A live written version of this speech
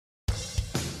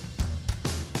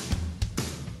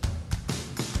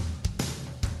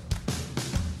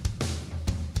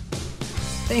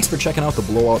Thanks for checking out the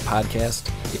Blowout podcast.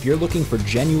 If you're looking for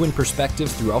genuine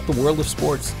perspectives throughout the world of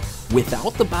sports,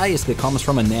 without the bias that comes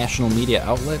from a national media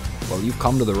outlet, well, you've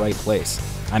come to the right place.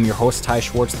 I'm your host, Ty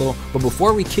Schwartzlow, but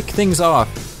before we kick things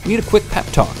off, we need a quick pep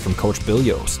talk from Coach Bill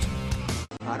Yost.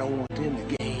 I don't want them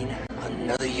to gain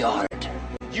another yard.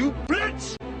 You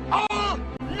blitz all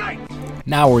night!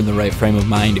 Now we're in the right frame of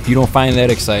mind. If you don't find that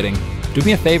exciting, do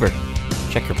me a favor,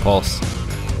 check your pulse.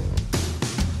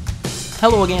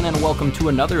 Hello again and welcome to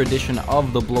another edition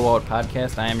of the Blowout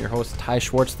podcast. I am your host, Ty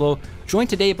Schwartzlow,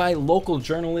 joined today by local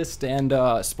journalist and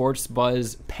Sports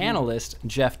Buzz panelist,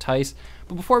 Jeff Theis.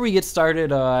 But before we get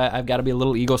started, I've got to be a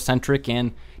little egocentric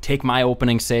and take my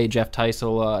opening say. Jeff Theis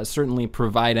will certainly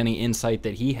provide any insight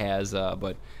that he has,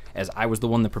 but as I was the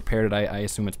one that prepared it, I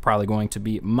assume it's probably going to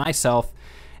be myself.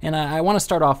 And I want to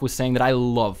start off with saying that I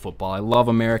love football. I love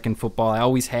American football. I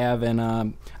always have, and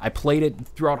I played it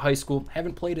throughout high school.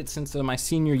 Haven't played it since my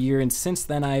senior year, and since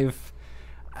then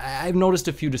I've noticed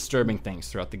a few disturbing things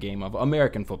throughout the game of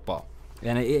American football.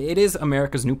 And it is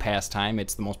America's new pastime.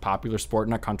 It's the most popular sport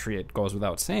in our country. It goes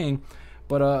without saying.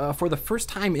 But for the first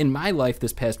time in my life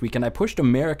this past weekend, I pushed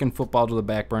American football to the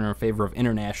back burner in favor of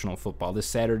international football. This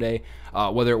Saturday,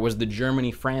 whether it was the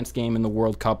Germany-France game in the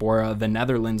World Cup or the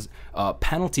Netherlands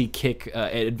penalty kick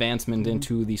advancement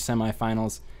into the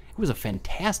semifinals, it was a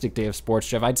fantastic day of sports,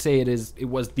 Jeff. I'd say it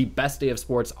was the best day of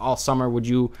sports all summer. Would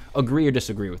you agree or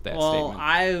disagree with that statement?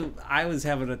 Well, I was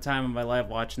having a time of my life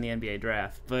watching the NBA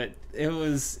draft, but it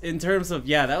was, in terms of,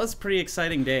 that was a pretty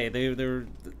exciting day. The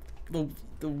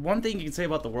one thing you can say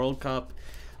about the World Cup,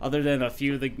 other than a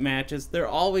few of the matches, they're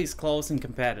always close and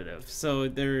competitive. So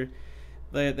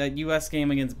that U.S.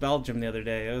 game against Belgium the other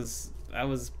day, that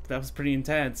was pretty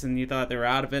intense, and you thought they were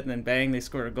out of it, and then bang, they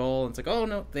scored a goal, and it's like, oh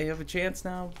no, they have a chance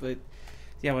now. But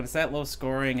yeah, when it's that low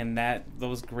scoring and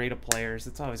those great of players,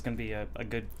 it's always going to be a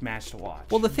good match to watch.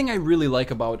 Well, the thing I really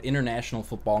like about international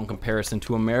football in comparison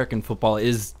to American football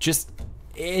is just,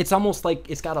 it's almost like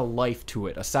it's got a life to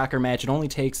it. A soccer match, it only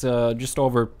takes just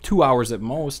over 2 hours at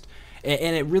most,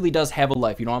 and it really does have a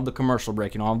life. You don't have the commercial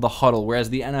break, you don't have the huddle, whereas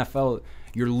the NFL,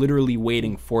 you're literally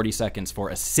waiting 40 seconds for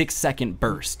a 6-second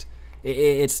burst.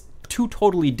 It's two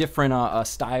totally different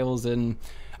styles, and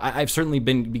I've certainly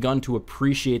begun to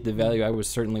appreciate the value. I was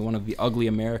certainly one of the ugly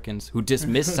Americans who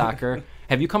dismissed soccer.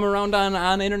 Have you come around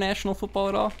on international football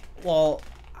at all? Well,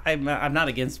 I'm not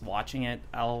against watching it.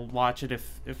 I'll watch it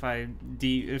if I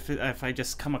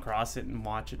just come across it and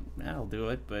watch it. I'll do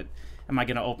it. But am I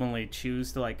going to openly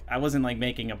choose to, I wasn't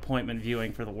making appointment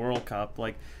viewing for the World Cup.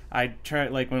 I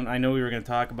tried, when I know we were going to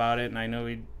talk about it, and I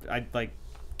know I'd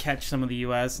catch some of the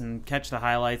U.S. and catch the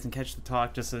highlights and catch the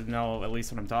talk just to know at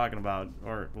least what I'm talking about,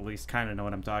 or at least kind of know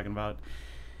what I'm talking about.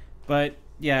 But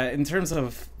yeah, in terms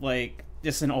of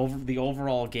just the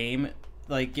overall game,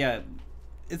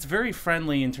 it's very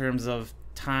friendly in terms of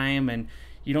time, and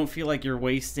you don't feel like you're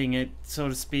wasting it, so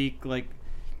to speak.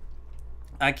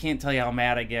 I can't tell you how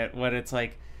mad I get when it's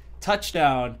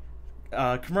touchdown,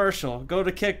 commercial, go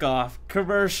to kickoff,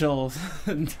 commercial.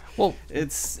 Well,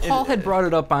 Paul had brought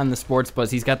it up on the Sports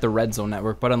Buzz. He's got the Red Zone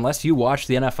Network, but unless you watch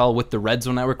the NFL with the Red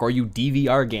Zone Network or you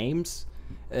DVR games,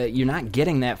 you're not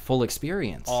getting that full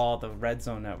experience. Oh, the Red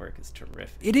Zone Network is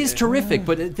terrific. It is terrific,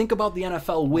 but think about the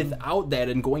NFL without that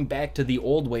and going back to the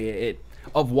old way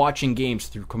of watching games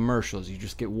through commercials. You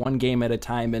just get one game at a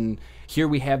time, and here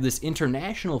we have this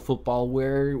international football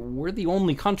where we're the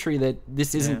only country that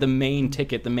this isn't the main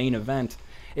ticket, the main event.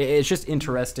 It's just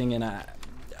interesting, and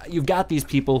you've got these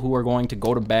people who are going to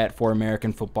go to bat for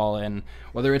American football, and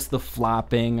whether it's the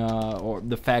flopping or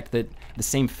the fact that the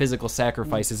same physical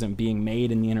sacrifice isn't being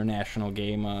made in the international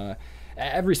game,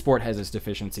 every sport has its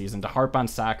deficiencies, and to harp on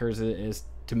soccer is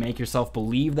to make yourself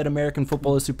believe that American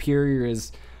football is superior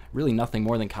is really nothing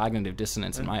more than cognitive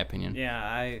dissonance, in my opinion.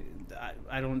 Yeah,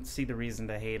 I don't see the reason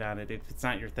to hate on it. If it's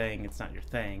not your thing, it's not your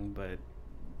thing, but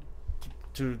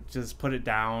to just put it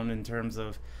down in terms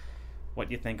of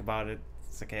what you think about it,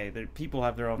 it's okay. People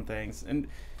have their own things, and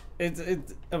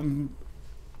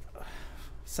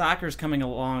soccer's coming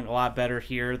along a lot better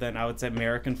here than I would say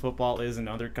American football is in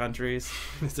other countries.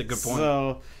 That's a good point.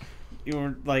 So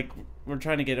we're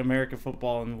trying to get American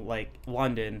football in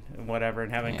London and whatever,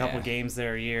 and having a couple games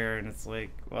there a year, and it's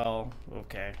well,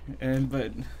 okay.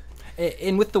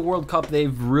 And with the World Cup,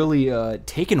 they've really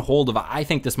taken hold of. I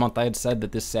think this month I had said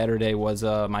that this Saturday was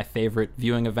my favorite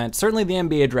viewing event. Certainly, the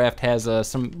NBA draft has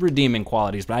some redeeming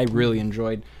qualities, but I really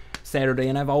enjoyed Saturday,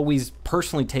 and I've always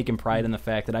personally taken pride in the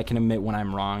fact that I can admit when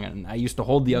I'm wrong. And I used to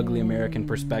hold the ugly American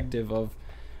perspective of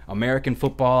American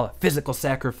football, physical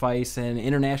sacrifice, and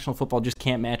international football just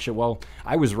can't match it. Well,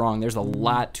 I was wrong. There's a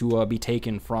lot to be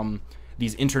taken from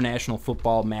these international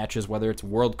football matches, whether it's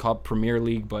World Cup, Premier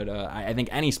League, but I think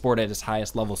any sport at its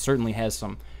highest level certainly has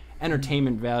some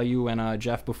entertainment value. And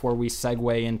Jeff, before we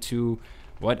segue into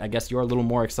what I guess you're a little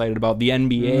more excited about, the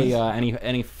NBA,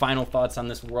 any final thoughts on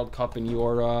this World Cup and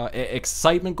your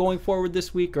excitement going forward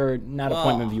this week, or not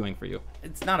appointment viewing for you?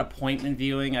 It's not appointment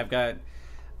viewing.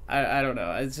 I don't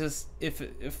know. It's just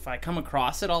if I come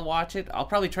across it, I'll watch it. I'll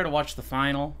probably try to watch the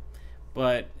final,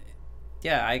 but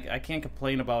yeah, I can't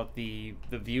complain about the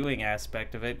viewing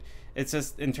aspect of it. It's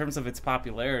just in terms of its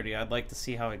popularity, I'd like to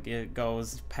see how it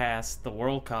goes past the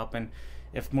World Cup, and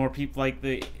if more people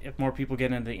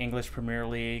get into the English Premier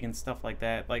League and stuff like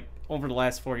that. Like over the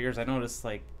last 4 years, I noticed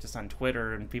like just on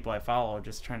Twitter and people I follow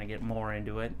just trying to get more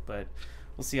into it, but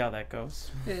we'll see how that goes.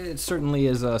 It certainly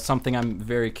is something I'm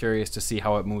very curious to see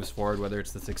how it moves forward, whether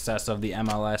it's the success of the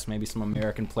MLS, maybe some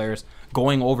American players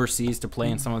going overseas to play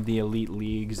in some of the elite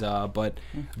leagues. But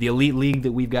the elite league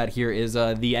that we've got here is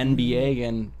the NBA,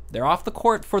 and they're off the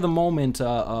court for the moment,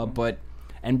 but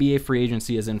NBA free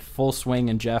agency is in full swing.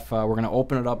 And Jeff, we're going to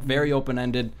open it up very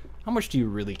open-ended. How much do you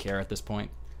really care at this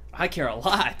point? I care a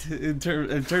lot in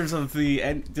terms of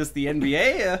just the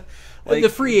NBA. The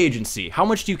free agency. How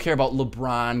much do you care about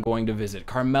LeBron going to visit,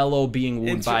 Carmelo being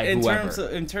wooed by whoever?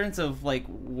 In terms of like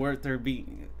where they're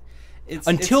being,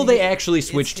 until they actually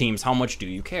switch teams, how much do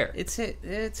you care? It's hit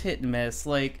and miss.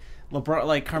 Like LeBron,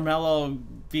 like Carmelo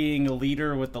being a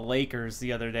leader with the Lakers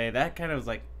the other day. That kind of was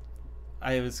like,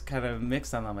 I was kind of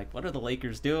mixed on. I'm like, what are the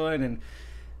Lakers doing?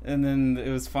 And then it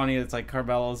was funny. It's like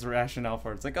Carmelo's rationale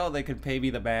for it. It's like, oh, they could pay me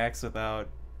the max without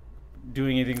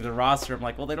doing anything to the roster. I'm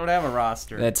like, well, they don't have a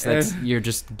roster. That's you're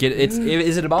just get.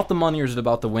 Is it about the money or is it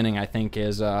about the winning? I think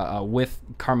is with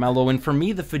Carmelo, and for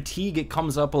me, the fatigue, it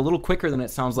comes up a little quicker than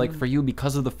it sounds like for you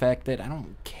because of the fact that I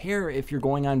don't care if you're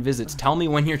going on visits. Tell me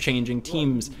when you're changing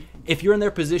teams. If you're in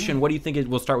their position, what do you think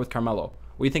we'll start with Carmelo?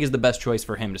 What do you think is the best choice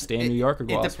for him, to stay in New York or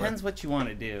go elsewhere? It depends what you want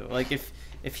to do. Like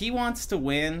if he wants to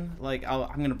win, like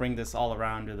I'm gonna bring this all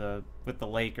around to with the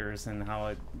Lakers and how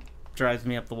it drives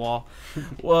me up the wall.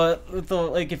 Well,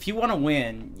 if you want to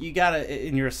win, you gotta,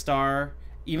 and you're a star,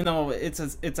 even though it's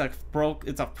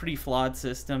a pretty flawed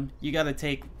system. You gotta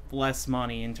take less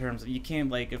money in terms of, you can't,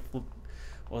 like, if what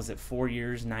was it, 4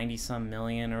 years, 90-some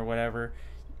million or whatever,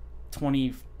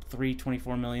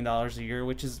 $24 million a year,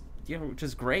 which is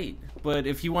great. But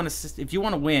if you want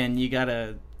to win, you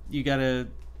gotta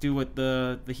do what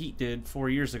the Heat did 4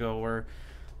 years ago, where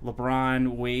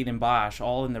LeBron, Wade, and Bosh,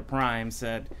 all in their prime,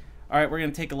 said, all right, we're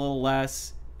going to take a little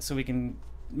less so we can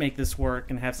make this work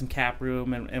and have some cap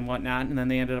room and whatnot. And then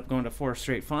they ended up going to 4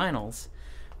 straight finals.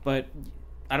 But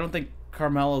I don't think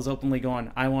Carmelo's openly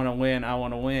going, I want to win, I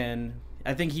want to win.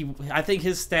 I think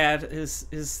his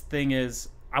thing is,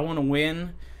 I want to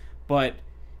win, but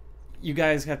you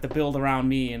guys have to build around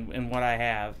me and what I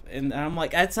have. And I'm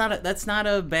like, that's not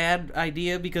a bad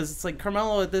idea, because it's like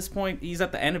Carmelo at this point, he's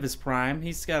at the end of his prime.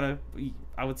 He's got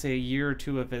I would say a year or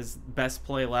two of his best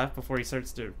play left before he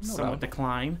starts to somewhat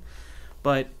decline.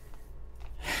 But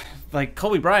like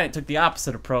Kobe Bryant took the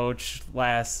opposite approach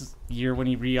last year when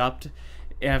he re-upped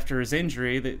after his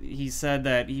injury. That he said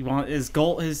that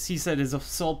he said his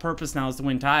sole purpose now is to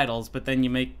win titles, but then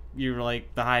you're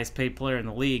like the highest paid player in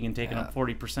the league and taking up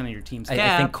 40% of your team's cap.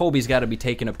 I think Kobe's got to be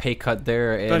taking a pay cut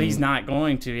there, but he's not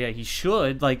going to. Yeah, he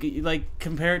should. Like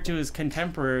compare it to his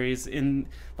contemporaries. In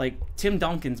like Tim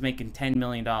Duncan's making $10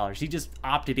 million. He just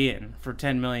opted in for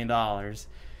 $10 million.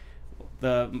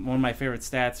 One of my favorite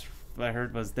stats I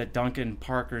heard was that Duncan,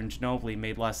 Parker, and Ginobili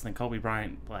made less than Kobe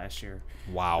Bryant last year.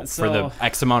 Wow, for the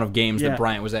X amount of games that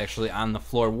Bryant was actually on the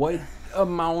floor. What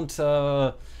amount?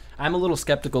 I'm a little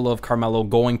skeptical of Carmelo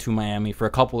going to Miami for a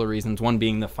couple of reasons, one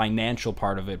being the financial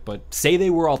part of it, but say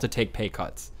they were all to take pay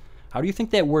cuts. How do you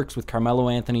think that works with Carmelo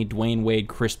Anthony, Dwayne Wade,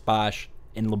 Chris Bosh,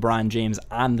 and LeBron James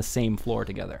on the same floor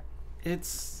together?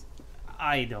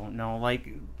 I don't know. Like,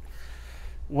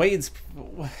 Wade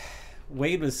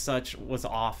was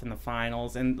off in the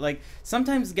finals, and like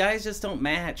sometimes guys just don't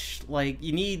match. Like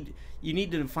you need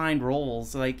to find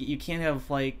roles. Like you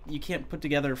can't put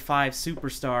together 5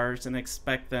 superstars and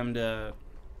expect them to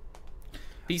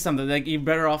be something. Like you're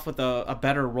better off with a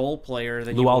better role player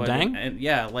than Luol Deng. And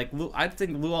yeah, like I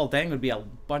think Luol Deng would be a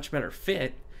much better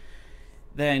fit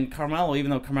than Carmelo, even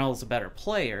though Carmelo's a better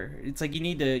player. It's like you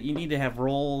need to have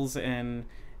roles and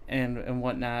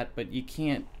whatnot, but you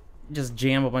can't just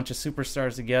jam a bunch of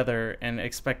superstars together and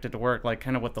expect it to work, like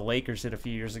kind of what the Lakers did a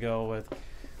few years ago with,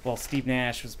 well, Steve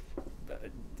Nash was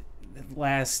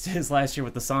his last year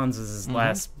with the Suns was his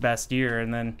last best year,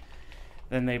 and then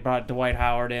they brought Dwight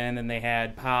Howard in, and they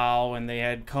had Powell and they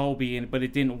had Kobe, but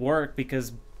it didn't work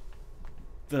because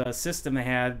the system they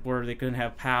had where they couldn't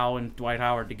have Powell and Dwight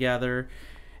Howard together,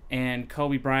 and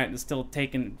Kobe Bryant was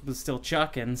still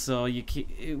chucking, so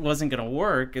it wasn't going to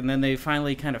work. And then they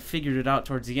finally kind of figured it out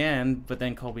towards the end, but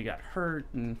then Kobe got hurt.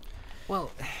 And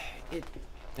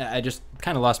I just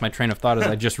kind of lost my train of thought as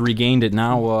I just regained it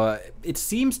now. It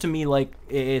seems to me like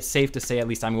it's safe to say, at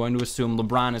least I'm going to assume,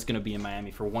 LeBron is going to be in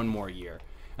Miami for one more year.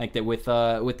 Like that with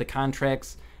the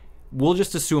contracts, we'll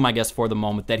just assume, I guess, for the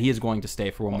moment that he is going to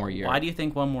stay for one more year. Why do you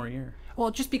think one more year? Well,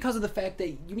 just because of the fact that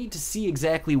you need to see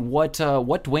exactly what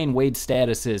Dwayne Wade's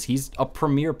status is. He's a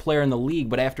premier player in the league,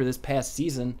 but after this past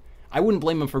season, I wouldn't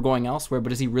blame him for going elsewhere,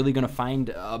 but is he really going to find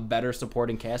a better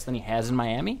supporting cast than he has in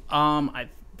Miami? I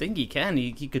think he can.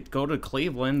 He could go to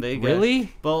Cleveland.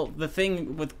 Really? Well, the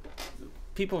thing with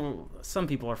some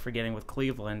people are forgetting with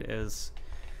Cleveland is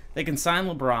they can sign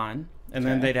LeBron, and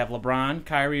then they'd have LeBron,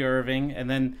 Kyrie Irving, and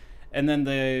then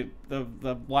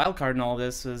the wild card in all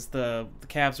this is the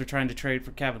Cavs are trying to trade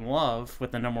for Kevin Love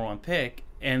with the number 1 pick,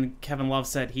 and Kevin Love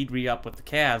said he'd re-up with the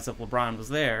Cavs if LeBron was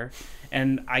there.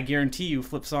 And I guarantee you,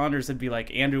 Flip Saunders would be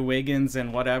like Andrew Wiggins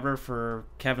and whatever for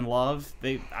Kevin Love.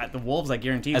 The Wolves, I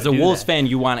guarantee. As a Wolves fan,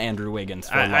 you want Andrew Wiggins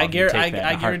for Love. I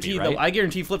guarantee. Right? I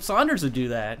guarantee Flip Saunders would do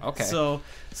that. Okay. So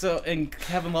and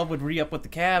Kevin Love would re-up with the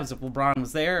Cavs if LeBron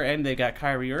was there, and they got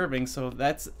Kyrie Irving. So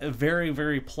that's a very,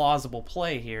 very plausible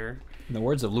play here. In the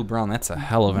words of Lou Brown, that's a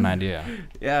hell of an idea.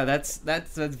 Yeah, that's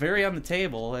very on the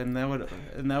table, and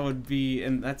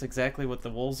that's exactly what the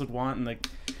Wolves would want.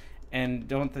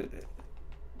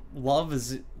 Love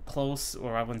is close,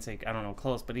 or I wouldn't say, I don't know,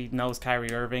 close, but he knows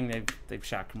Kyrie Irving. They've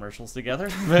shot commercials together.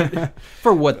 But,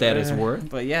 for what that is worth.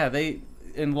 But yeah,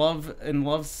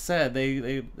 Love said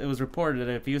it was reported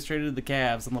that if he was traded to the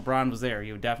Cavs and LeBron was there,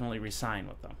 he would definitely re-sign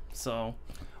with them. So.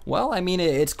 Well, I mean,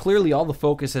 it's clearly all the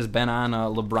focus has been on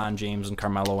LeBron James and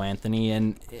Carmelo Anthony,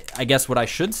 and I guess what I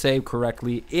should say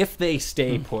correctly, if they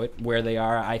stay put where they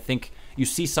are, I think you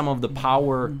see some of the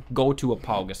power go to a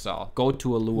Pau Gasol, go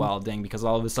to a Luol Deng, because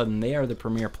all of a sudden they are the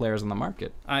premier players on the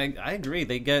market. I agree.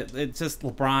 It's just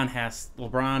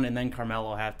LeBron and then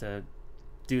Carmelo have to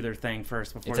do their thing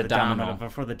first before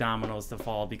the dominoes to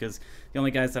fall, because the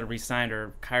only guys that are re-signed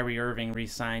are Kyrie Irving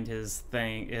re-signed his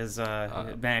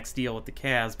max deal with the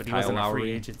Cavs, but he wasn't a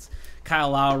free agent.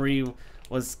 Kyle Lowry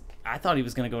I thought he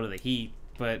was going to go to the Heat,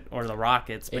 or the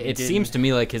Rockets. But it seems to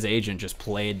me like his agent just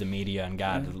played the media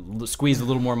and squeezed a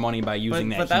little more money by using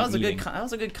that. But that was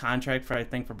a good contract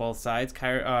for both sides.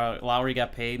 Lowry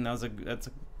got paid, and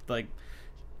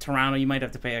Toronto, you might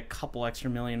have to pay a couple extra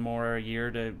million more a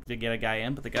year to get a guy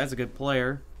in, but the guy's a good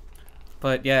player.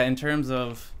 But yeah, in terms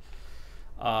of,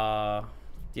 who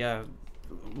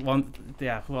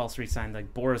else resigned?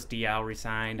 Like Boris Diaw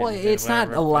resigned. Well, it's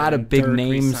not a lot of big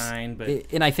names,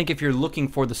 and I think if you're looking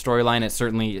for the storyline, it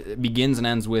certainly begins and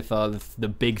ends with the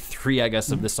big three, I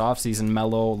guess, of this offseason: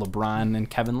 Melo, LeBron, and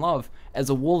Kevin Love. As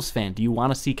a Wolves fan, do you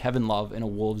want to see Kevin Love in a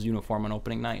Wolves uniform on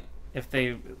opening night? If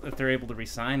they're able to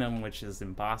re-sign him, which is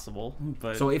impossible.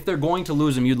 But so if they're going to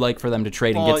lose him, you'd like for them to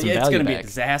trade and get some value back. It's going to be a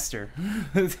disaster.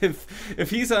 if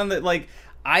he's on the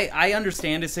I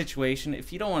understand his situation. If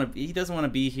he doesn't want to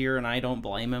be here, and I don't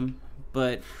blame him.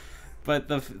 But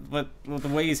the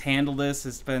way he's handled this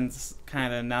has been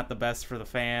kind of not the best for the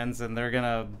fans, and they're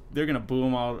gonna boo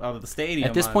him out of the stadium.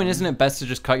 At this point, isn't it best to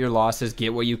just cut your losses,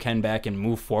 get what you can back, and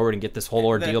move forward and get this whole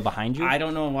ordeal behind you? I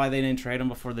don't know why they didn't trade him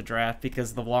before the draft,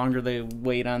 because the longer they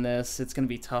wait on this, it's gonna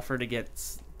be tougher to get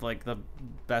the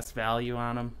best value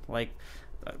on him.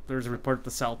 There's a report the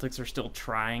Celtics are still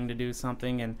trying to do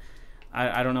something, and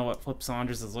I don't know what Flip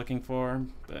Saunders is looking for,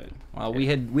 but we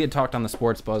had talked on the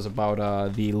Sports Buzz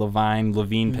about the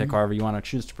Levine pick, however you want to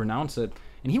choose to pronounce it,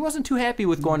 and he wasn't too happy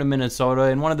with going to Minnesota.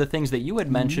 And one of the things that you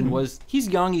had mentioned was he's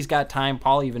young, he's got time.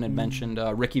 Paul even had mentioned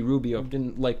Ricky Rubio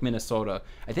didn't like Minnesota.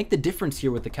 I think the difference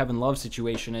here with the Kevin Love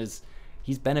situation is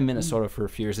he's been in Minnesota for a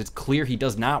few years. It's clear he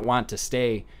does not want to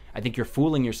stay. I think you're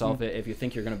fooling yourself if you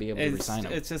think you're going to be able to resign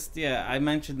him. It's just, I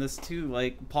mentioned this too.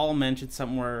 Like Paul mentioned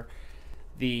somewhere.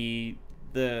 The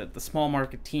small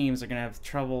market teams are going to have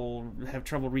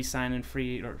trouble re-signing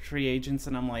free agents,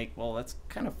 and I'm like, well, that's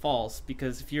kind of false,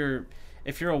 because if you're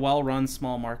a well-run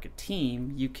small market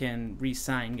team, you can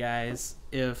re-sign guys.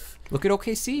 Look at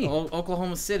OKC,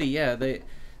 Oklahoma City, yeah, they've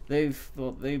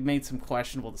made some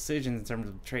questionable decisions in terms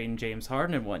of trading James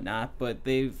Harden and whatnot, but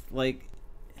they've the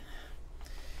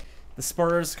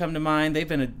Spurs come to mind. They've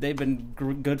been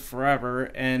good forever,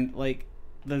 and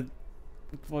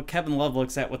what Kevin Love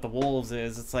looks at with the Wolves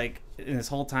is it's like in his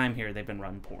whole time here they've been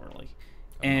run poorly,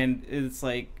 and it's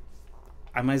like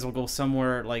I might as well go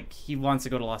somewhere. Like he wants to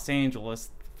go to Los Angeles.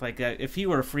 If he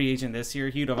were a free agent this year,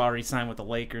 he'd have already signed with the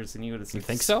Lakers, and he would have. You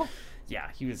think so?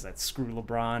 he was that screw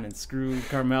LeBron and screw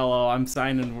Carmelo. I'm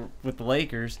signing with the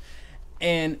Lakers,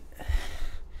 and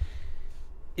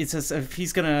it's just if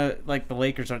he's gonna like the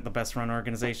Lakers aren't the best run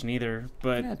organization either,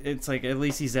 but it's like at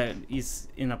least he's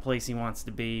in a place he wants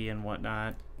to be and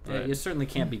whatnot. Yeah, you certainly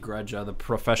can't begrudge the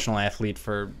professional athlete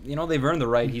for they've earned the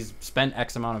right. He's spent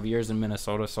X amount of years in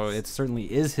Minnesota, so it certainly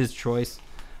is his choice.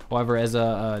 However, as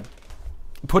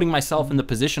putting myself in the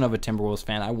position of a Timberwolves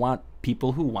fan, I want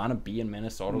people who want to be in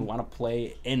Minnesota, who want to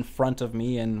play in front of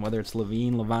me, and whether it's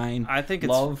Levine, I think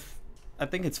Love. I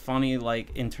think it's funny,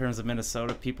 like in terms of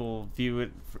Minnesota, people view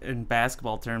it in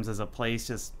basketball terms as a place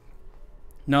just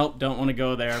nope, don't want to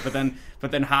go there. But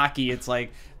then hockey, it's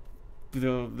like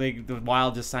the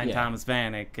Wild just signed Thomas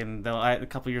Vanek, and a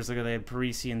couple years ago they had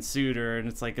Parisi and Suter, and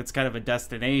it's like it's kind of a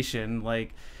destination,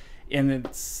 like, and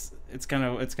it's kind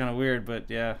of weird, but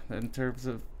yeah, in terms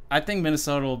of, I think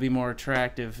Minnesota will be more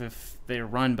attractive if they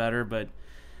run better, but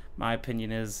my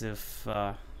opinion is if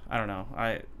I don't know,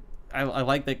 I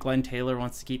like that Glenn Taylor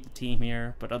wants to keep the team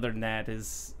here, but other than that,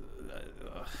 is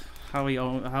how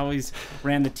he's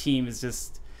ran the team is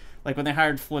just. Like when they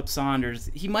hired Flip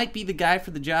Saunders, he might be the guy for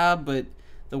the job, but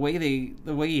the way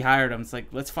he hired him, it's like,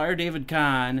 let's fire David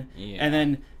Kahn, and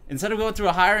then instead of going through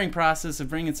a hiring process of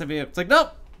bringing somebody up, it's like,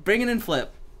 nope, bringing in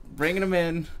Flip, bringing him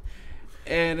in,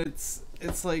 and it's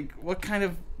like what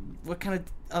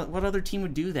other team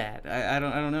would do that? I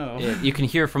don't know. You can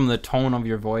hear from the tone of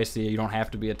your voice. You don't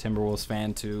have to be a Timberwolves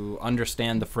fan to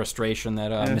understand the frustration that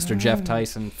Mr. Jeff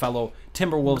Theis and fellow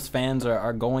Timberwolves fans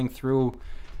are going through.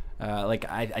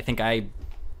 I think I,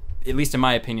 at least in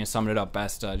my opinion, summed it up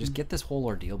best. Just get this whole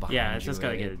ordeal behind you. Yeah, it's just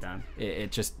got to get it done.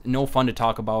 It just no fun to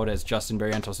talk about as Justin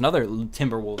Barrientos, another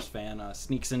Timberwolves fan,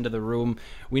 sneaks into the room.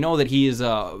 We know that he is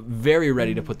very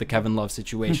ready to put the Kevin Love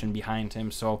situation behind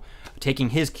him. So taking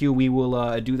his cue, we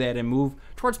will do that and move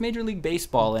towards Major League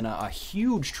Baseball in a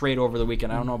huge trade over the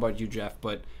weekend. I don't know about you, Jeff,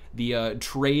 but the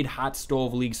trade hot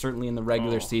stove league, certainly in the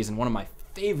regular season, one of my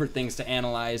favorite things to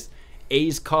analyze.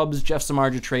 A's Cubs, Jeff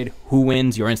Samardzija trade. Who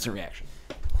wins? Your instant reaction.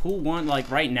 Who won? Like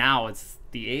right now, it's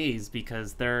the A's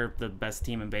because they're the best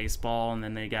team in baseball, and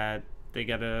then they got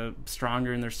a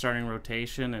stronger in their starting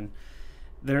rotation, and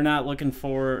they're not looking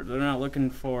for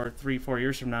 3-4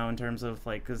 years from now in terms of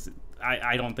like, because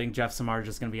I don't think Jeff Samardzija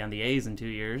is going to be on the A's in 2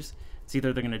 years. It's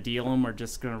either they're going to deal him or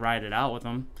just going to ride it out with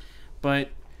him. But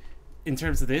in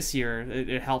terms of this year,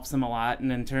 it helps them a lot,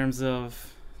 and in terms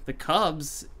of the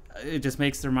Cubs, it just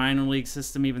makes their minor league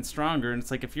system even stronger. And it's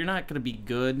like, if you're not going to be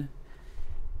good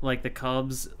like the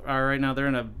Cubs are right now, they're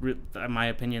in in my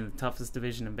opinion, the toughest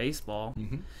division in baseball.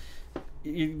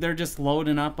 They're just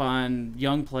loading up on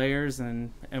young players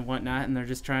and whatnot, and they're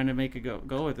just trying to make a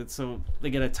go with it. So they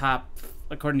get a top,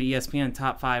 according to ESPN,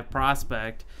 top 5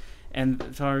 prospect, and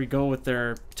to already go with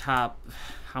their top.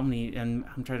 How many? And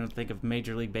I'm trying to think of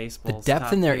Major League Baseball. The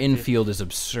depth in their infield is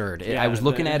absurd. I was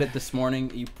looking at it this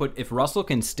morning. If Russell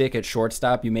can stick at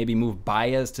shortstop, you maybe move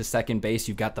Baez to second base.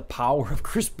 You've got the power of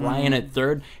Chris Bryant at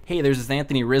third. Hey, there's this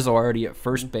Anthony Rizzo already at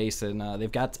first base, and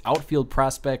they've got outfield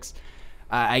prospects.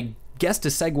 I guess to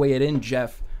segue it in,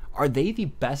 Jeff, are they the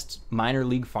best minor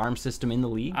league farm system in the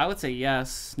league? I would say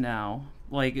yes now.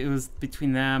 Like, it was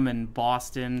between them and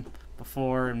Boston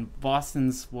before, and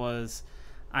Boston's was,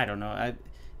 I don't know,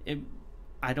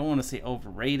 I don't want to say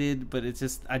overrated, but it's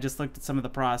just, I just looked at some of the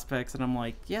prospects and I'm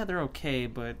like, yeah, they're okay,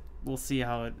 but we'll see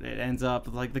how it ends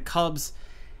up. Like the Cubs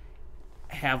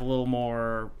have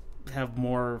more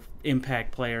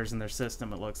impact players in their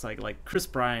system. It looks like Chris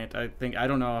Bryant. I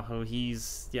don't know how he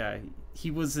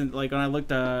wasn't, like, when I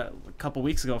looked a couple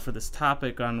weeks ago for this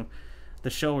topic on the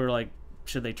show, we were like,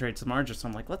 should they trade Samardzija? So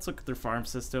I'm like, let's look at their farm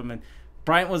system, and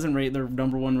Bryant wasn't their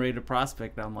number 1 rated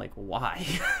prospect. I'm like, why?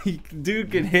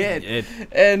 Dude can hit.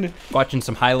 And watching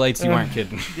some highlights, you weren't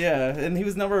kidding. Yeah, and he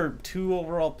was number 2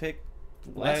 overall pick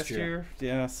last year.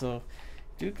 Yeah, so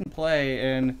dude can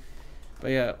play. But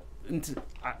yeah,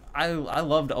 I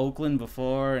loved Oakland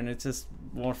before, and it's just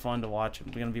more fun to watch him.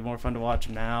 It's going to be more fun to watch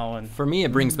him now. And for me,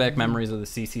 it brings back memories of the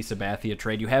CC Sabathia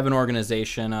trade. You have an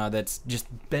organization that's just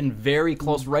been very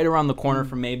close, right around the corner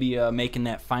from maybe making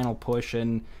that final push,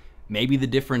 and maybe the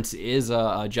difference is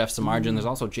Jeff Samardzija, and there's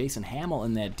also Jason Hamill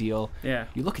in that deal. Yeah.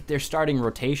 You look at their starting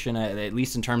rotation, at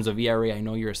least in terms of ERA. I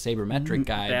know you're a sabermetric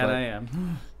guy. That but I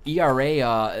am.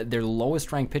 ERA, their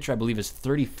lowest ranked pitcher, I believe, is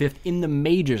 35th in the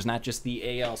majors, not just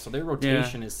the AL. So their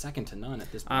rotation is second to none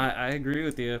at this point. I agree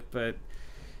with you, but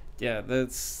yeah,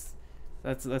 that's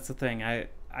the thing. I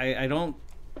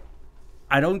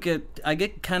I don't get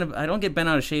bent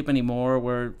out of shape anymore.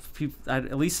 Where people,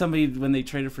 at least somebody when they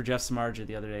traded for Jeff Samardzija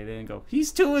the other day, they didn't go,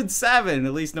 he's 2-7.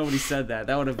 At least nobody said that.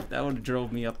 That would have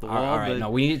drove me up the wall. All right, now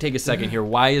we need to take a second here.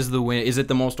 Why is the win? Is it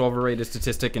the most overrated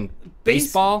statistic in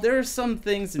baseball? There are some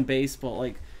things in baseball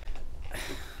like.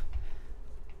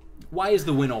 Why is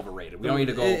the win overrated? We don't need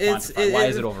to go quantify. Why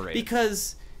is it overrated?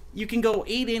 Because you can go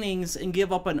 8 innings and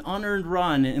give up an unearned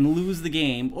run and lose the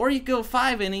game, or you can go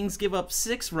 5 innings, give up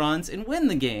 6 runs and win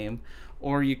the game,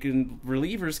 or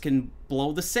relievers can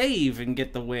blow the save and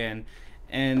get the win.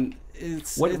 And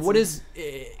what is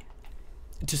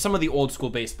to some of the old school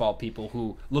baseball people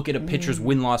who look at a pitcher's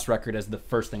win-loss record as the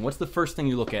first thing. What's the first thing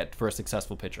you look at for a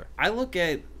successful pitcher? I look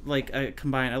at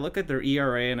I look at their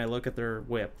ERA and I look at their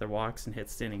WHIP, their walks and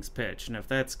hits to innings pitch, and if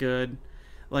that's good.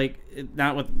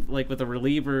 Not with a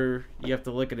reliever, you have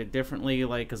to look at it differently.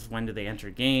 Because when do they enter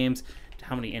games?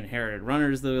 How many inherited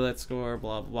runners do they let score?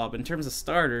 Blah blah blah. But in terms of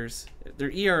starters, their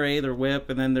ERA, their WHIP,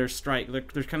 and then their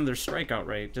strikeout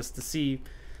rate, just to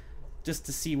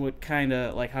see what kind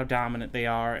of how dominant they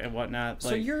are and whatnot.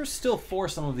 So you're still for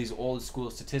some of these old school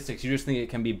statistics. You just think it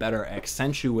can be better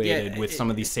accentuated with some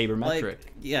of these sabermetric.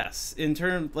 Yes, in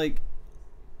terms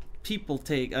people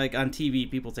take on TV.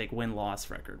 People take win-loss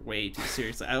record way too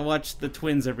seriously. I watch the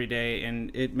Twins every day,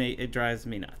 and it drives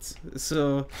me nuts.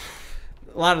 So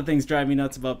a lot of things drive me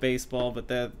nuts about baseball,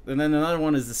 and then another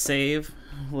one is the save,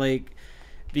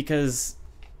 because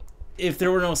if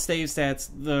there were no save stats,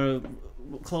 the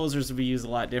closers would be used a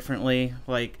lot differently.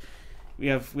 We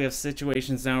have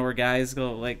situations now where guys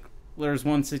go there was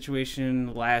one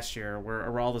situation last year where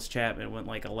Aroldis Chapman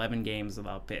went 11 games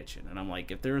without pitching, and I'm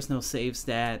like, if there was no save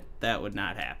stat, that would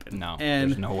not happen. No,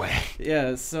 there's no way.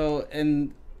 Yeah, so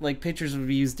and pitchers would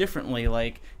be used differently.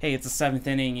 Hey, it's the 7th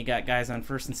inning, you got guys on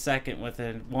first and second with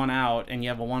a 1 out, and you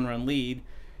have a 1-run lead.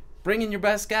 Bring in your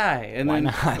best guy, and why then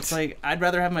not? It's I'd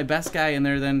rather have my best guy in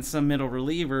there than some middle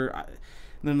reliever.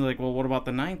 Then they're well, what about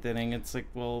the 9th inning? It's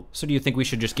well... So do you think we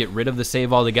should just get rid of the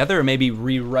save altogether, or maybe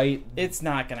rewrite... It's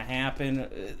not going to happen.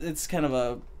 It's kind of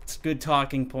a good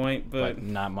talking point, but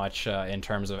not much in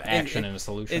terms of action and a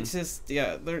solution. It's just,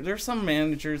 there's some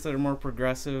managers that are more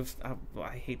progressive.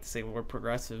 I hate to say the word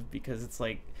progressive, because it's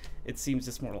it seems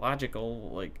just more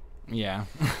logical. Yeah.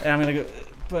 And I'm going to go...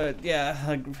 But,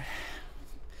 yeah...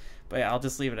 But yeah, I'll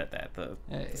just leave it at that. The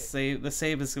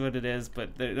save is what it is,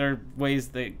 but there are ways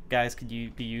that guys could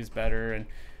be used better. And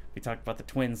we talked about the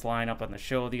Twins lineup on the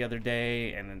show the other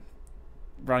day, and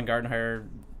Ron Gardenhire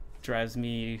drives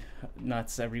me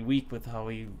nuts every week with how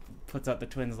he puts out the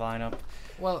Twins lineup.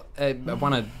 Well,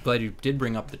 glad you did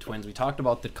bring up the Twins. We talked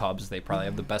about the Cubs. They probably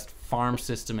have the best farm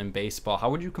system in baseball. How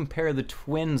would you compare the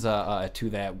Twins to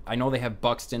that? I know they have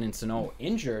Buxton and Sano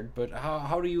injured, but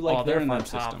how do you like their farm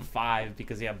system? They're in the top 5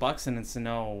 because Buxton and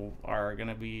Sano are going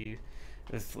to be,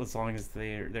 as long as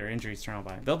their injuries turn out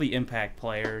by, they'll be impact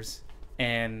players,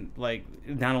 and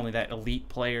not only that, elite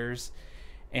players,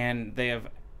 and they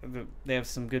have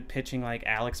some good pitching like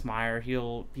Alex Meyer.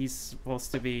 He's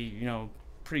supposed to be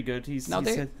pretty good. He's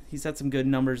had some good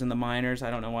numbers in the minors. I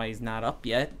don't know why he's not up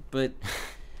yet, but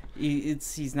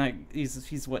he's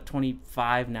what,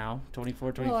 25 now,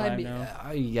 24, 25 now.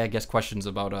 I guess questions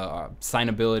about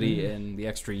signability and the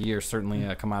extra year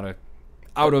certainly come out of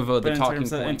the talking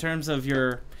point. In terms of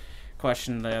your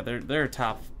question, they're a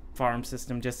top farm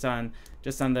system just on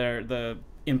the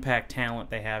impact talent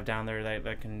they have down there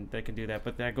that can do that.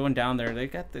 But they're going down there. They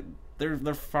got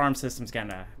their farm system's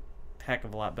gotten a heck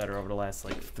of a lot better over the last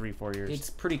 3-4 years.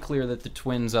 It's pretty clear that the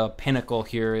Twins' pinnacle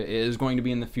here is going to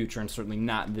be in the future, and certainly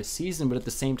not this season. But at the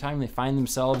same time, they find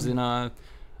themselves in a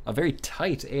very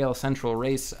tight AL Central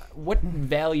race. What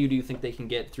value do you think they can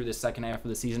get through the second half of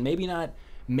the season? Maybe not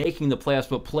making the playoffs,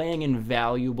 but playing in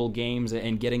valuable games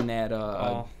and getting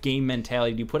that game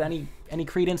mentality. Do you put any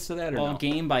credence to that, or no?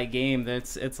 Game by game,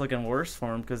 it's looking worse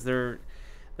for them because they're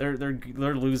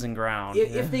losing ground.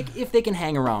 If they can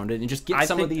hang around and just get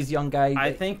of these young guys,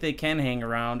 I think they can hang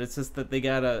around. It's just that they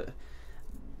gotta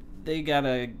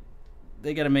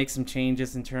make some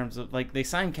changes in terms of they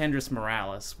signed Kendrys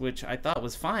Morales, which I thought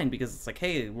was fine because it's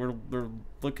hey, we're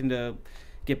looking to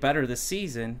get better this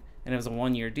season, and it was a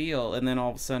 1-year deal, and then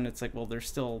all of a sudden it's well, they're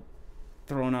still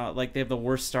throwing out they have the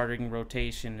worst starting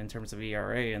rotation in terms of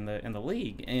ERA in the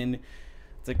league, and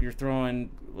it's you're throwing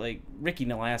Ricky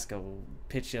Nolasco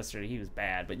pitched yesterday. He was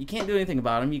bad, but you can't do anything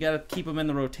about him. You got to keep him in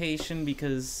the rotation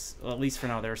because, at least for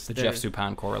now, there's the Jeff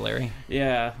Suppan corollary.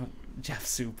 Yeah, Jeff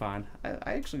Suppan.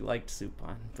 I actually liked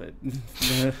Suppan, but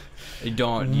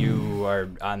you are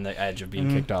on the edge of being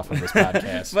kicked off of this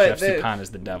podcast. Jeff Suppan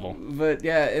is the devil. But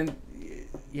yeah, and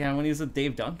Yeah, when he was with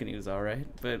Dave Duncan, he was all right.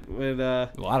 But with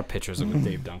a lot of pitchers with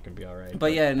Dave Duncan be all right.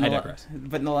 But yeah, I digress.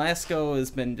 But Nolasco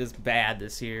has been just bad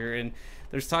this year, and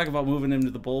there's talk about moving him to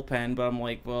the bullpen. But I'm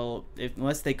like, well,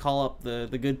 unless they call up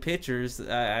the good pitchers,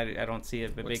 I don't see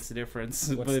it. It makes a difference.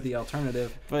 What's the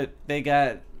alternative? But they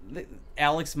got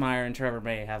Alex Meyer and Trevor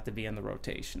May have to be in the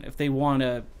rotation if they want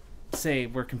to say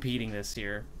we're competing this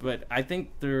year. But I think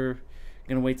they're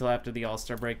gonna wait till after the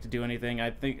All-Star break to do anything.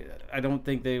 I don't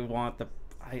think they want the.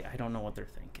 I don't know what they're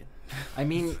thinking. I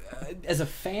mean, as a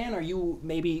fan, are you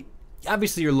maybe...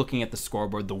 Obviously, you're looking at the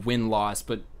scoreboard, the win-loss,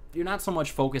 but you're not so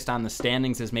much focused on the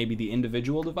standings as maybe the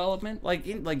individual development?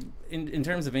 In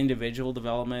terms of individual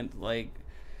development, like,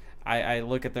 I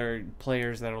look at their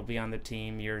players that'll be on the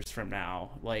team years from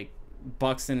now. Like,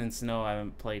 Buxton and Sano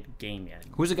haven't played a game yet.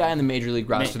 Who's a guy in the Major League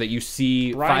roster that you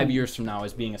see 5 years from now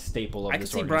as being a staple of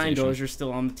this organization? I can see Brian Dozier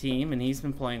still on the team, and he's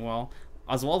been playing well.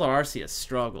 Oswaldo Arce has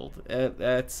struggled.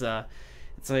 It's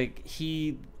like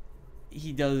he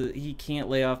can't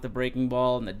lay off the breaking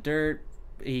ball in the dirt.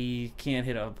 He can't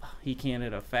hit a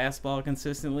fastball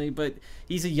consistently, but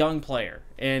he's a young player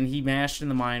and he mashed in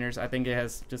the minors. I think it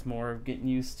has just more of getting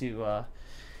used to at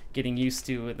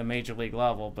the major league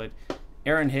level. But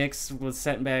Aaron Hicks was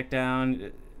setting back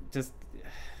down.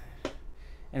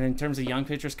 And in terms of young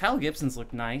pitchers, Kyle Gibson's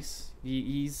looked nice.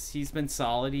 He's been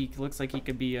solid. He looks like he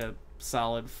could be a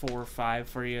solid 4 or 5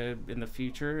 for you in the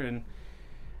future. And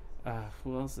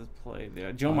who else has played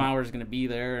there? Joe Mauer's going to be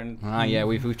there. And yeah,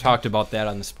 we've talked about that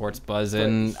on the Sports Buzz,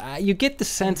 and you get the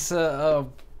sense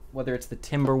of whether it's the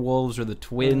Timberwolves or the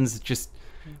Twins, just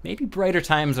maybe brighter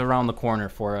times around the corner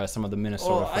for some of the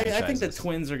Minnesota franchises. I think the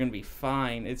Twins are going to be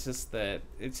fine. I just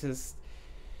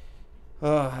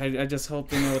hope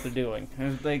they know what they're doing.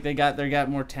 They got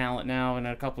more talent now. In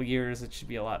a couple years, it should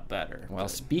be a lot better. Well,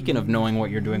 speaking of knowing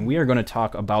what you're doing, we are going to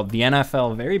talk about the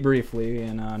NFL very briefly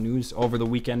in news over the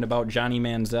weekend about Johnny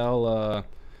Manziel.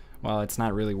 Well, it's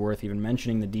not really worth even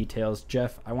mentioning the details.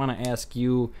 Jeff, I want to ask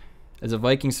you, as a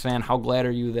Vikings fan, how glad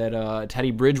are you that Teddy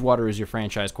Bridgewater is your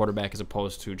franchise quarterback as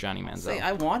opposed to Johnny Manziel?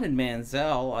 I wanted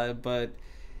Manziel, but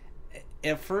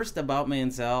at first about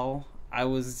Manziel, I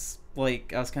was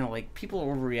kind of like, people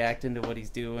are overreacting to what he's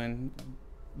doing,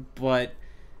 but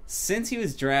since he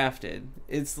was drafted,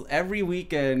 it's every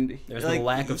weekend. There's a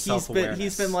lack of self-awareness.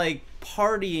 He's been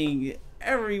partying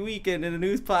every weekend in a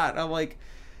new spot. I'm like,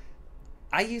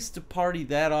 I used to party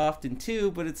that often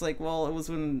too, but it's like, well, it was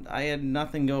when I had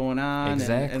nothing going on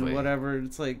and whatever.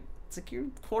 It's like you're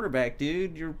a quarterback,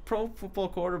 dude. You're a pro football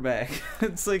quarterback.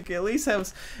 It's like, at least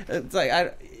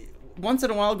once in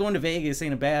a while going to Vegas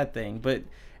ain't a bad thing, but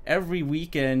every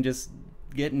weekend just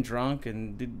getting drunk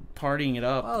and partying it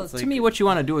up. Well, to me, what you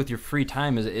want to do with your free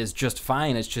time is just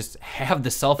fine. It's just have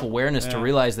the self-awareness to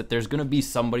realize that there's going to be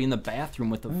somebody in the bathroom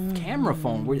with a camera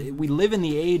phone. We live in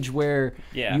the age where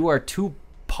you are too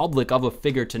public of a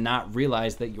figure to not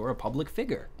realize that you're a public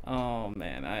figure. Oh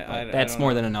man, that's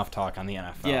more than enough talk on the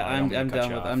NFL. Yeah,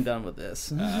 I'm done with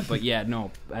this. But yeah,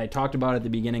 no, I talked about it at the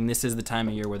beginning. This is the time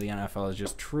of year where the NFL is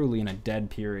just truly in a dead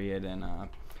period, and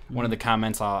one of the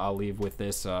comments I'll leave with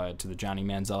this to the Johnny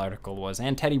Manziel article was,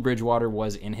 and Teddy Bridgewater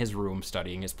was in his room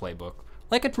studying his playbook,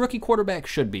 like a rookie quarterback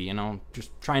should be,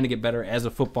 just trying to get better as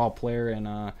a football player,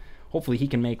 and hopefully he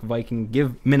can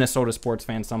give Minnesota sports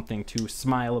fans something to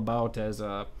smile about as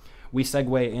we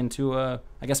segue into, I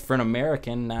guess for an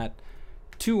American, not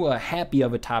too happy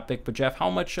of a topic, but Jeff, how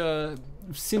much,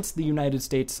 since the United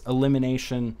States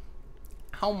elimination,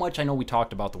 how much, I know we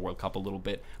talked about the World Cup a little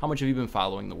bit, how much have you been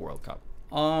following the World Cup?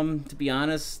 To be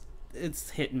honest, it's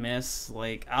hit and miss.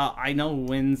 Like, I know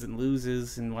wins and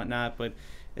loses and whatnot, but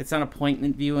it's on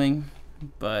appointment viewing.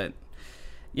 But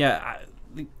yeah,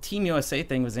 the Team USA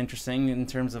thing was interesting in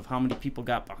terms of how many people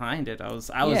got behind it. I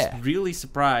was really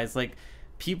surprised. Like,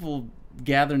 people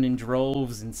gathered in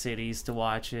droves in cities to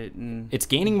watch it, and it's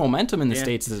gaining momentum in the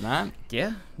States, is it not?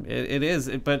 Yeah, it is.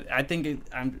 But I think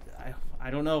I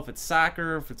don't know if it's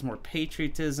soccer, if it's more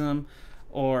patriotism,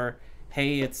 or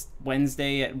hey, it's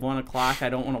Wednesday at 1 o'clock, I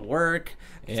don't want to work.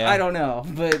 Yeah. I don't know,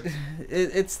 but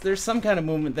there's some kind of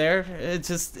movement there.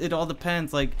 It all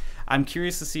depends. Like, I'm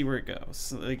curious to see where it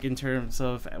goes, like in terms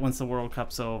of once the World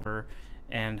Cup's over,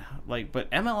 and but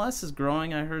MLS is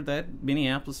growing. I heard that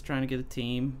Minneapolis is trying to get a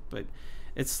team, but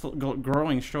it's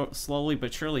growing slowly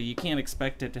but surely. You can't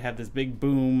expect it to have this big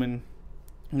boom and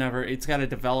never. It's got to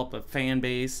develop a fan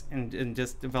base and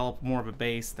just develop more of a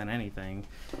base than anything,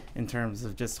 in terms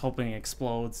of just hoping it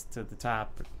explodes to the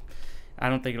top. But I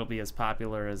don't think it'll be as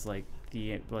popular as in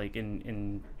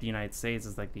the United States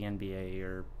as like the NBA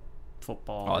or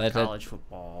football, Oh, college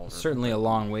football. Certainly a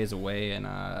long ways away, and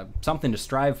something to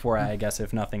strive for, I guess,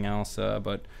 if nothing else.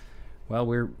 But, well,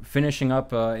 we're finishing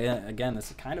up. Again,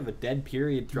 this is kind of a dead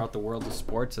period throughout the world of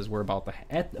sports, as we're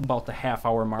at about the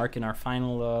half-hour mark, and our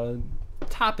final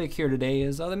topic here today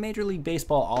is the Major League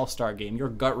Baseball All-Star Game. Your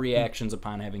gut reactions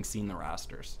upon having seen the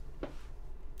rosters.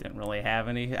 Didn't really have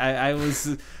any. I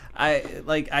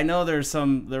know there's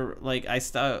some there, like I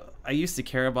used to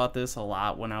care about this a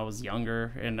lot when I was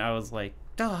younger, and I was like,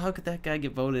 oh, how could that guy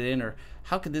get voted in, or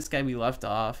how could this guy be left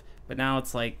off? But now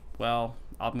it's like, well,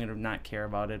 I'm gonna not care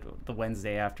about it the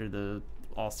Wednesday after the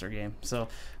All-Star Game. So,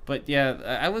 but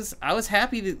yeah, I was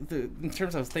happy in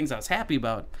terms of things I was happy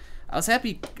about. I was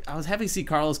happy to see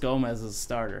Carlos Gomez as a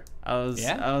starter.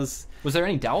 Was there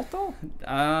any doubt though?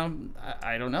 I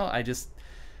don't know.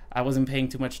 I wasn't paying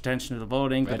too much attention to the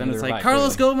voting, but then it's like,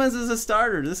 Carlos Gomez is a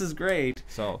starter. This is great.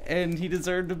 So, and he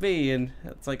deserved to be. And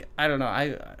it's like, I don't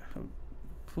know.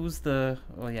 Who's the?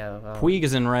 Well, yeah. Puig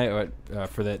is in right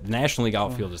for the National League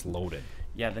outfield is loaded.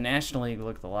 Yeah, the National League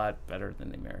looked a lot better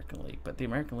than the American League, but the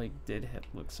American League did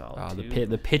look solid too.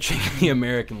 The pitching in the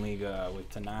American League with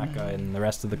Tanaka and the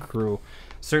rest of the crew,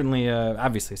 certainly,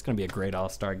 obviously, it's going to be a great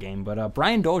All-Star game. But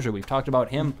Brian Dozier, we've talked about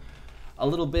him a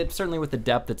little bit, certainly with the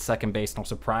depth at second base. No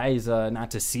surprise not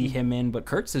to see him in, but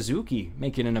Kurt Suzuki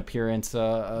making an appearance.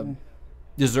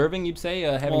 Deserving, you'd say,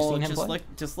 having seen him play?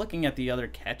 Just looking at the other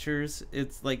catchers,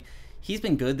 it's like he's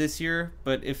been good this year,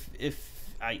 but if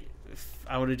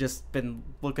I would have just been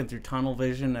looking through tunnel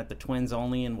vision at the Twins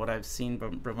only and what I've seen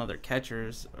from other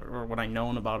catchers, or what I've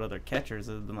known about other catchers,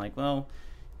 I've been like, well,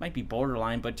 it might be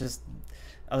borderline, but just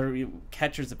other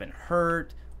catchers have been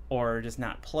hurt or just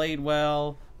not played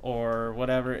well or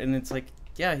whatever. And it's like,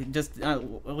 yeah, just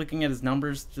looking at his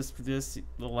numbers just for the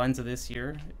lens of this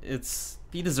year,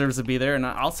 he deserves to be there. And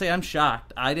I'll say I'm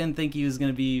shocked. I didn't think he was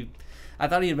going to be. I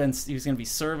thought he was going to be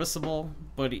serviceable,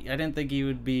 but I didn't think he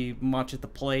would be much at the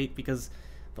plate because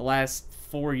the last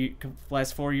 4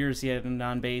 years he had an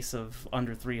on base of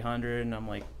under 300, and I'm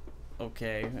like,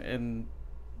 okay, and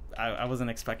I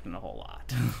wasn't expecting a whole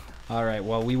lot. All right,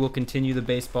 well, we will continue the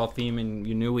baseball theme, and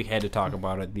you knew we had to talk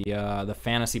about it. The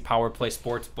fantasy power play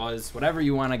sports buzz, whatever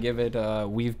you want to give it.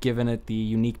 We've given it the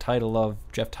unique title of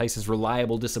Jeff Theis'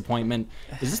 reliable disappointment.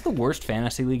 Is this the worst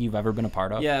fantasy league you've ever been a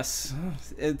part of? Yes,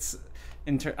 it's.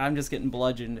 I'm just getting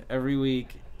bludgeoned every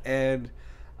week, and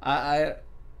I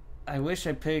wish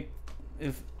I picked.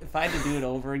 If I had to do it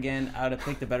over again, I would have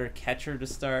picked a better catcher to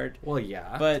start. Well,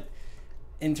 yeah, but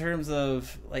in terms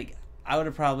of I would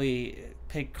have probably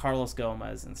picked Carlos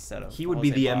Gomez instead of. He would Jose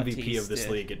be the Bautista. MVP of this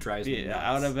league. It drives me nuts.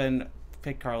 I would have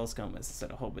picked Carlos Gomez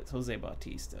instead of Jose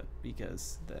Bautista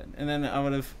because then I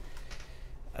would have.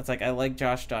 It's like I like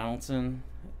Josh Donaldson,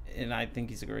 and I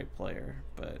think he's a great player,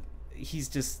 but. He's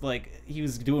just he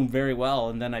was doing very well,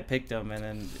 and then I picked him, and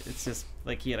then it's just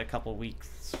he had a couple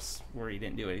weeks where he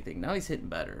didn't do anything. Now he's hitting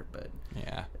better, but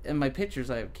yeah. And my pitchers,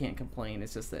 I can't complain.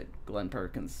 It's just that Glenn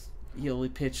Perkins, he'll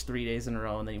pitch 3 days in a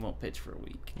row, and then he won't pitch for a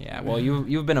week. Yeah, well,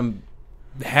 you've been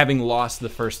having lost the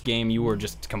first game, you were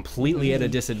just completely at a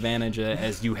disadvantage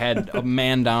as you had a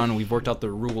man down. We've worked out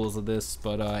the rules of this,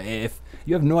 but if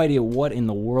you have no idea what in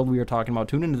the world we are talking about,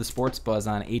 tune into the Sports Buzz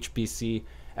on HBC.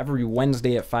 Every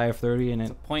Wednesday at 5:30, and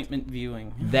it's appointment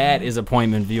viewing. That is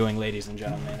appointment viewing, ladies and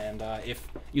gentlemen. And if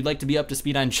you'd like to be up to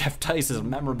speed on Jeff Theis'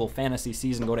 memorable fantasy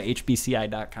season, go to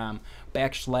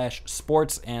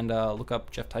hbci.com/sports and look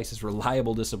up Jeff Theis'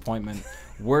 reliable disappointment.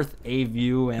 Worth a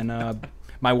view. And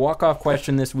my walk-off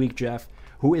question this week, Jeff: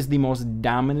 who is the most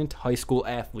dominant high school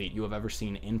athlete you have ever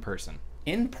seen in person?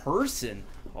 In person?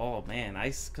 Oh man,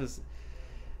 because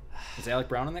is Alec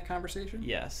Brown in that conversation?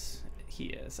 Yes. He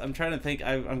is. I'm trying to think.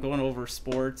 I'm going over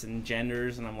sports and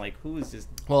genders, and I'm like, who is this?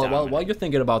 Well, while you're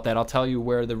thinking about that, I'll tell you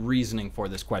where the reasoning for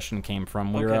this question came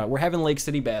from. We're having Lake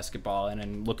City basketball,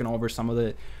 and looking over some of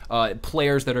the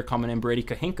players that are coming in. Brady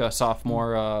Kahinka,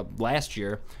 sophomore last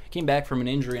year, came back from an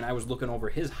injury, and I was looking over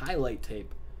his highlight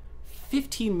tape.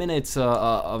 15 minutes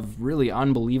of really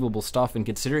unbelievable stuff, and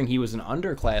considering he was an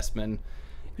underclassman,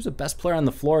 he was the best player on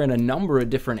the floor in a number of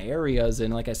different areas,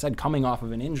 and like I said, coming off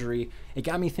of an injury, it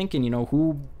got me thinking,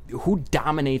 who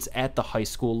dominates at the high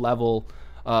school level,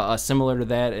 similar to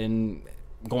that, and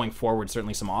going forward,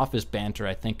 certainly some office banter.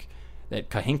 I think that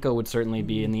Kahinka would certainly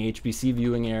be in the HBC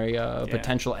viewing area, a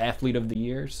potential athlete of the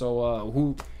year.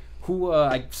 So who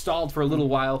I stalled for a little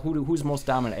while. Who's most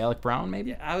dominant? Alec Brown, maybe?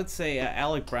 Yeah, I would say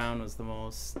Alec Brown was the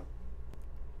most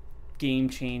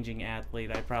game-changing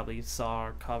athlete I probably saw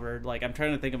or covered. I'm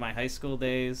trying to think of my high school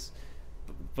days,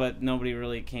 but nobody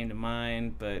really came to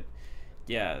mind. But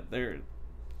yeah,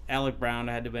 Alec Brown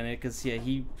had to have been it because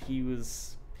he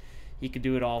He could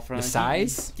do it all from the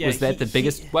size. Was that the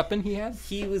biggest weapon he had?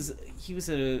 He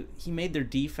made their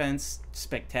defense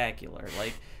spectacular.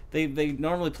 Like they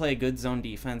normally play a good zone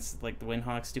defense, like the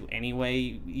Windhawks do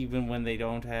anyway, even when they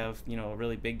don't have a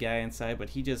really big guy inside. But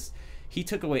he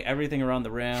took away everything around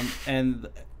the rim, and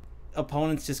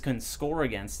opponents just couldn't score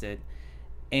against it.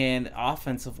 And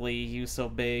offensively, he was so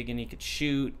big and he could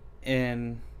shoot,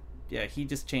 and yeah, he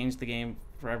just changed the game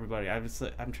for everybody.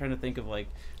 I'm trying to think of like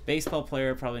baseball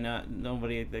player, probably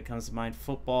nobody that comes to mind.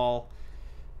 Football,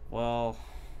 well,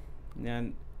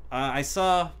 and I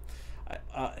saw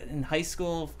in high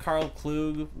school Carl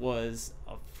Klug was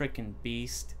a freaking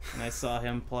beast, and I saw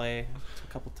him play a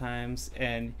couple times,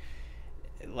 and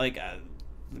like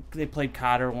they played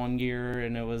Cotter one year,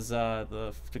 and it was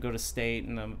to go to state,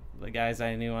 and the guys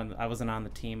I knew I wasn't on the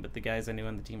team, but the guys I knew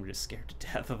on the team were just scared to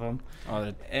death of him.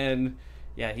 And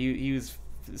yeah, he was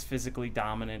as physically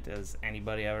dominant as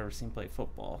anybody I've ever seen play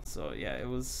football. So yeah, it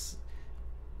was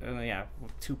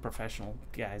two professional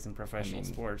guys in professional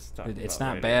sports. It's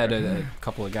not bad. A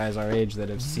couple of guys our age that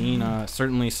have seen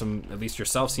certainly some, at least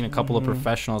yourself, seen a couple of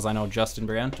professionals. I know Justin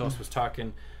Briantos was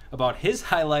talking about his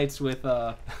highlights with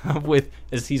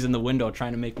as he's in the window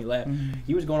trying to make me laugh.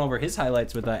 He was going over his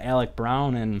highlights with Alec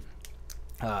Brown, and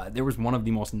there was one of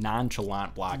the most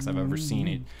nonchalant blocks I've ever seen.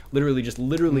 It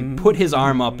literally put his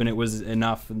arm up, and it was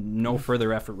enough. No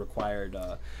further effort required.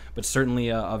 But certainly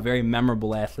a very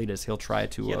memorable athlete, as he'll try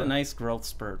to. He had a nice growth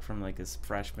spurt from like his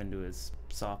freshman to his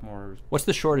sophomore. What's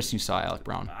the shortest you saw Alec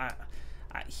Brown?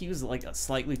 He was like a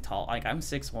slightly tall. Like I'm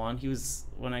 6'1". He was,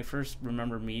 when I first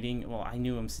remember meeting. Well, I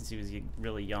knew him since he was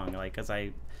really young. Like, cause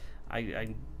I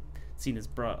seen his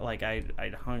brother. Like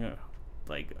I'd hung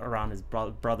like around his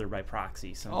brother by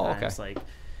proxy sometimes. Oh, okay. Like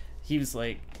he was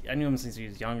like, I knew him since he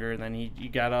was younger. And then he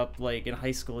got up like in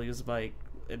high school. He was like,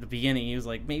 at the beginning he was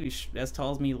like maybe as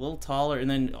tall as me, a little taller,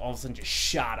 and then all of a sudden just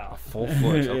shot up full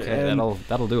foot. Okay, and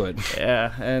that'll do it.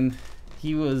 Yeah, and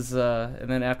he was, and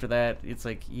then after that, it's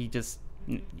like he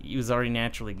was already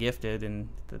naturally gifted, and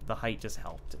the height just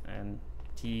helped, and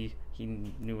he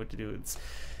knew what to do.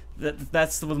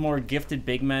 That's the more gifted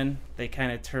big men. They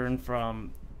kind of turn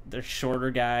from they're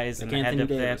shorter guys, like, and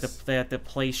they had to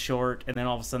play short, and then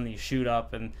all of a sudden you shoot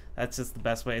up, and that's just the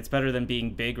best way. It's better than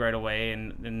being big right away,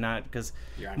 and not, because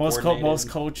most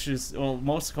coaches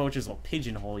will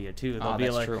pigeonhole you too.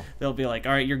 They'll be like,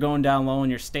 all right, you're going down low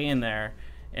and you're staying there,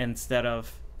 instead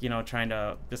of trying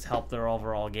to just help their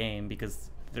overall game, because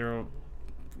they're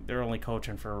only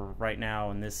coaching for right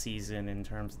now in this season, in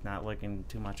terms of not looking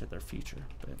too much at their future.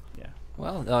 But yeah.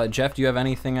 Well, Jeff, do you have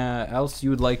anything else you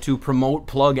would like to promote,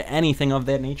 plug, anything of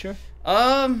that nature?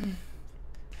 I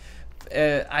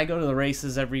go to the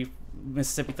races every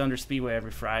Mississippi Thunder Speedway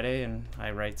every Friday, and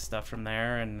I write stuff from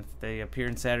there, and if they appear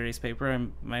in Saturday's paper, I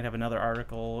might have another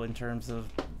article in terms of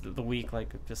the week,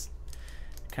 like just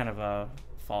kind of a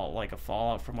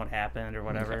fallout from what happened or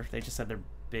whatever. Okay. They just had their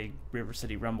big River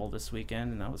City Rumble this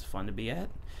weekend, and that was fun to be at.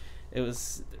 There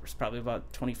was probably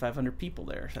about 2,500 people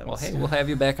there. Hey, we'll have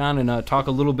you back on and talk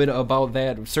a little bit about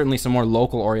that. Certainly some more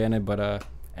local oriented, but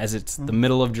as it's the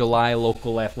middle of July,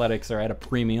 local athletics are at a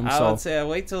premium. I would say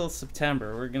wait till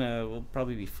September. We'll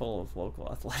probably be full of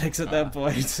local athletics at that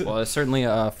point. Well, certainly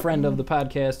a friend of the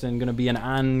podcast and going to be an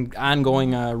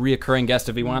ongoing, reoccurring guest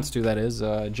if he wants to. That is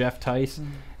Jeff Theis.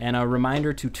 And a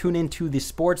reminder to tune into the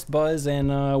Sports Buzz. And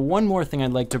one more thing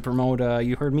I'd like to promote.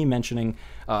 You heard me mentioning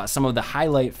some of the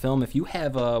highlight film. If you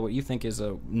have what you think is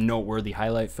a noteworthy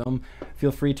highlight film,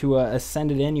 feel free to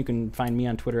send it in. You can find me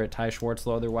on Twitter at Ty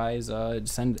Schwartzlow. Otherwise,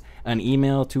 send an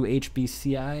email to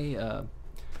HBCI.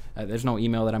 There's no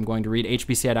email that I'm going to read.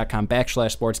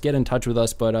 hbci.com/sports. Get in touch with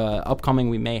us. But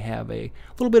upcoming, we may have a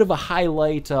little bit of a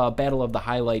highlight, battle of the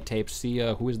highlight tapes. See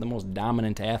who is the most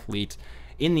dominant athlete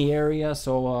in the area.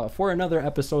 So for another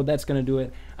episode, that's going to do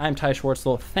it. I'm Ty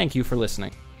Schwartzlow. Thank you for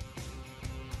listening.